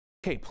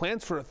Okay,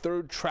 plans for a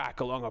third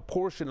track along a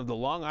portion of the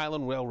Long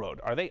Island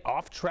Railroad. Are they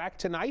off track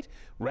tonight?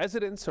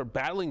 Residents are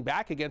battling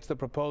back against the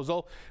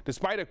proposal.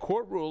 Despite a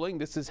court ruling,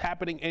 this is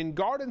happening in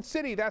Garden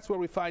City. That's where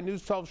we find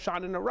News 12's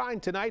Shauna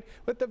Narine tonight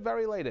with the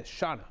very latest.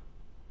 Shauna.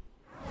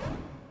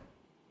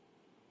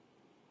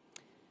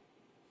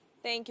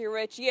 Thank you,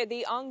 Rich. Yeah,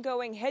 the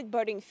ongoing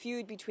headbutting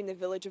feud between the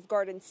village of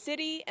Garden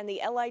City and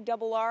the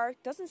LIRR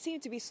doesn't seem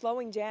to be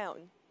slowing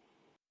down.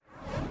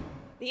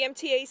 The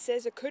MTA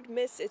says it could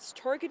miss its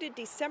targeted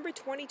December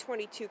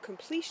 2022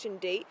 completion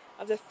date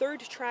of the third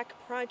track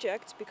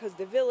project because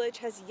the village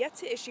has yet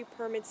to issue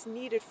permits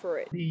needed for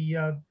it.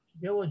 The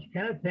village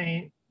can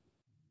obtain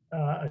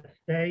a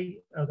stay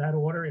of that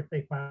order if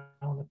they file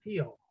an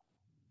appeal.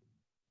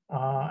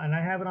 And I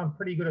have it on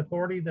pretty good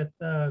authority that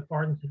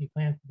Garden City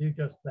plans to do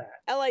just that.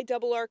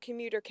 LIRR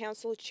Commuter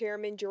Council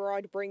Chairman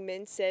Gerard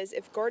Bringman says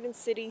if Garden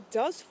City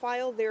does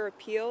file their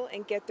appeal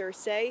and get their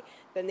say,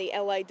 then the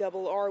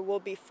LIRR will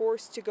be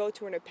forced to go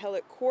to an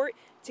appellate court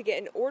to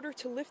get an order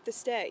to lift the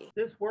stay.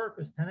 This work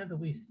is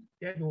tentatively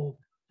scheduled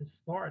to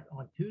start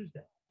on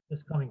Tuesday, this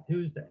coming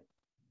Tuesday.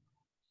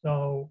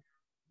 So,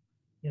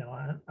 you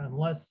know,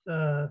 unless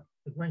the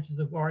Grinches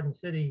of Garden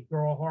City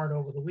grow hard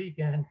over the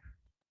weekend,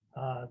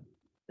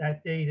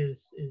 that date is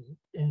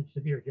in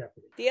severe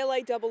jeopardy. The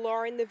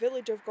LIRR and the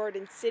village of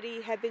Garden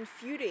City have been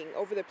feuding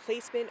over the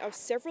placement of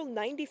several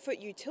 90-foot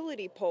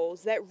utility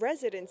poles that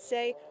residents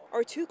say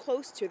are too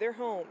close to their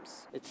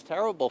homes. It's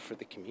terrible for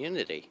the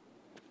community.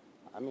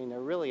 I mean,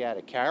 they're really out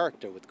of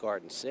character with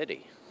Garden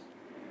City.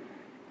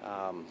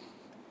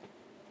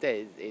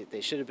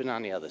 They should have been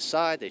on the other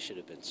side. They should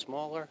have been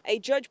smaller. A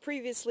judge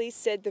previously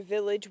said the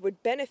village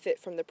would benefit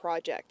from the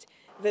project.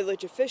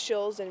 Village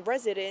officials and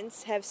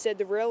residents have said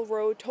the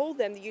railroad told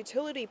them the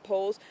utility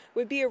poles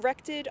would be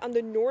erected on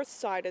the north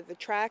side of the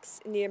tracks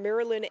near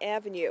Maryland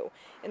Avenue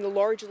in the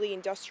largely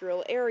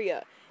industrial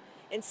area.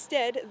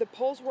 Instead, the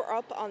poles were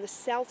up on the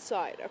south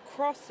side,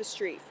 across the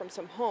street from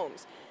some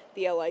homes.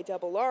 The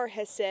LIRR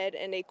has said,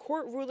 and a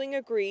court ruling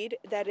agreed,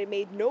 that it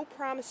made no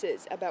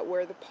promises about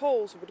where the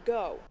poles would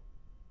go.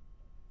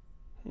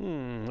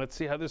 Let's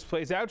see how this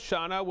plays out.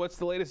 Shauna, what's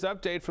the latest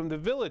update from the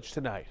village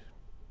tonight?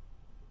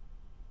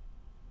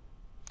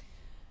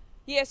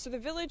 Yeah, so the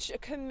village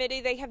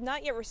committee, they have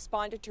not yet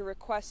responded to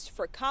requests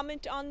for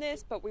comment on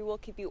this, but we will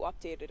keep you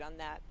updated on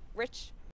that. Rich?